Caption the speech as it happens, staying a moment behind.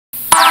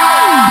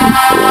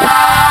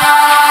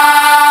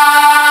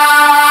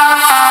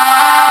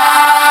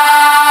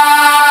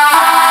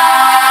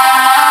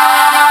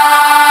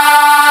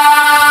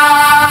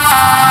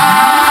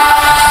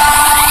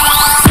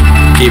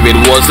If it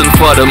wasn't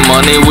for the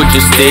money, would you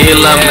still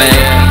love me?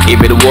 If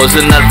it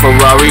wasn't that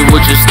Ferrari,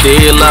 would you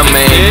still love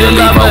me? Girl,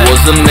 if I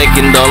wasn't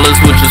making dollars,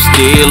 would you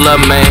still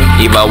love me?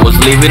 If I was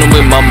living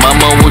with my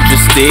mama, would you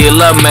still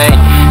love me?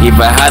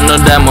 If I had no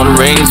diamond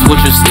rings,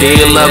 would you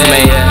still love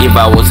me? If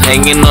I was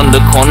hanging on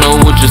the corner,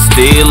 would you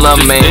still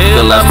love me?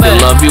 Girl, I still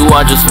love you,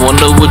 I just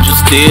wonder, would you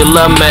still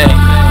love me?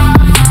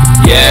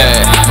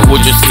 Yeah,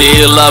 would you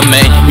still love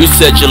me? You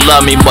said you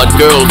love me, but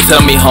girl,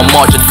 tell me how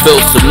much it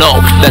feels to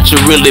know that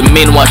you really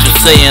mean what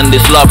you're saying,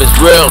 this love is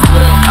real.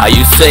 Are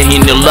you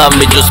saying you love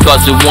me just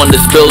cause you want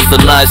this bills,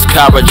 a nice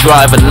car I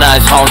drive, a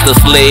nice house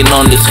that's laying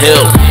on this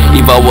hill?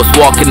 If I was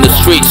walking the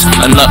streets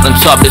and not on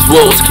top these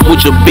roads,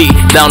 would you be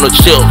down to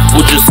chill?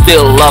 Would you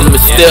still love me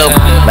still?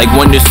 Like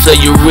when you say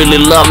you really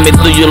love me,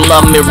 do you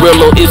love me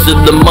real, or is it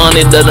the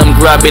money that I'm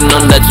grabbing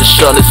on that you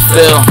shut this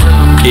feel?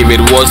 If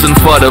it wasn't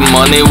for the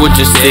money, would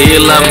you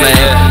still love me?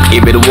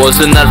 If it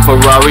wasn't that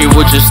Ferrari,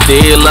 would you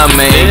still love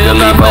me? Girl,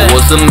 if I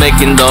wasn't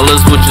making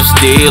dollars, would you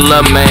still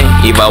love me?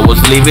 If I was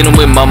living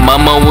with my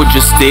mama, would you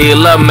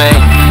still love me?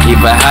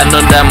 If I had no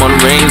diamond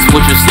rings,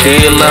 would you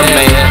still love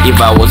me? If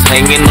I was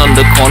hanging on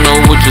the corner,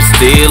 would you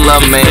still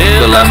love me?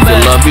 Girl, I still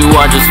love you,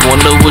 I just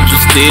wonder, would you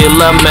still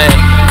love me?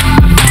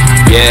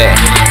 Yeah,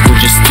 would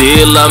you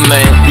still love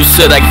me? You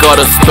said I got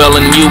a spell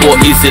on you, or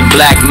is it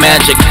black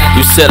magic?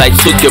 You said I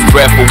took your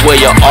breath away,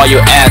 or are you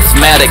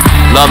asthmatic?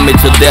 Love me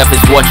to death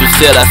is what you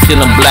said. I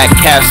seen a black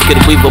casket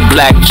with a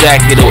black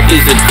jacket, or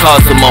is it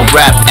cause I'm a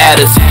rap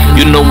artist?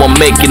 You know I'm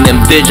making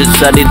them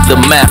digits, I did the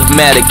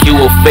mathematic. You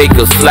a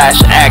faker slash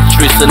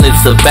actress, and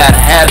it's a bad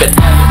habit.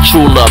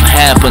 True love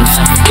happens,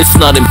 it's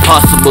not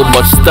impossible,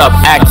 but stop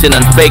acting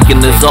and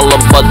faking. It's all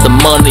about the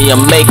money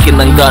I'm making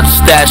and God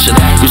stashing.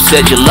 You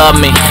said you love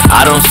me,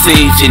 I don't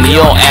see it in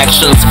your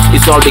actions.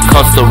 It's all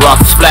because the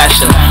rock's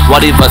flashing.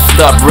 What if I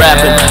stop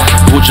rapping?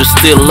 Would you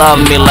still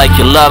love me like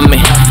you love me?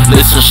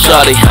 Listen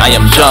shawty, I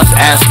am just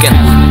asking.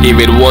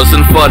 If it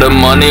wasn't for the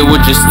money,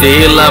 would you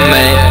still love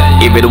me?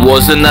 If it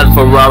wasn't that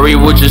Ferrari,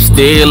 would you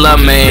still love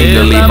me?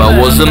 Girl, if I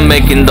wasn't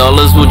making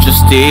dollars, would you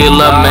still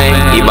love me?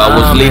 If I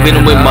was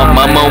living with my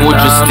mama,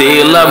 would you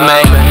still love me?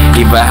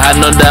 If I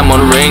had no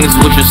diamond rings,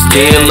 would you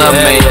still love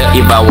me?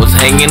 If I was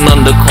hanging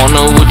on the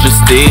corner, would you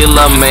still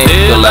love me?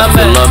 Girl, I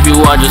still love you,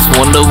 I just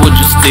wonder, would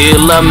you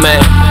still love me?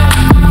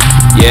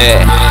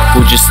 Yeah,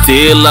 would you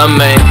still love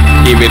me?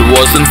 If it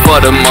wasn't for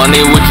the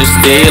money, would you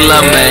still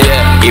love me?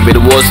 If it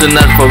wasn't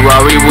that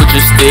Ferrari, would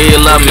you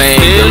still love me?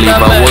 Girl, if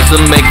I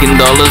wasn't making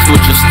dollars,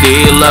 would you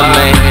still love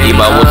me? If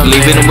I was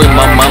living with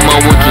my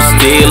mama, would you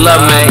still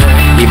love me?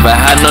 If I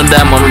had no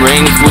diamond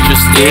rings, would you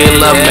still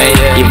love me?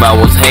 If I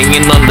was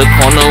hanging on the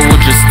corner,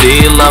 would you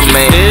still love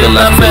me? Girl,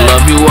 I still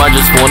love you, I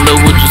just wonder,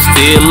 would you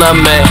still love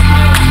me?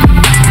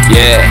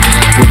 Yeah,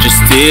 would you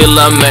still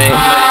love me?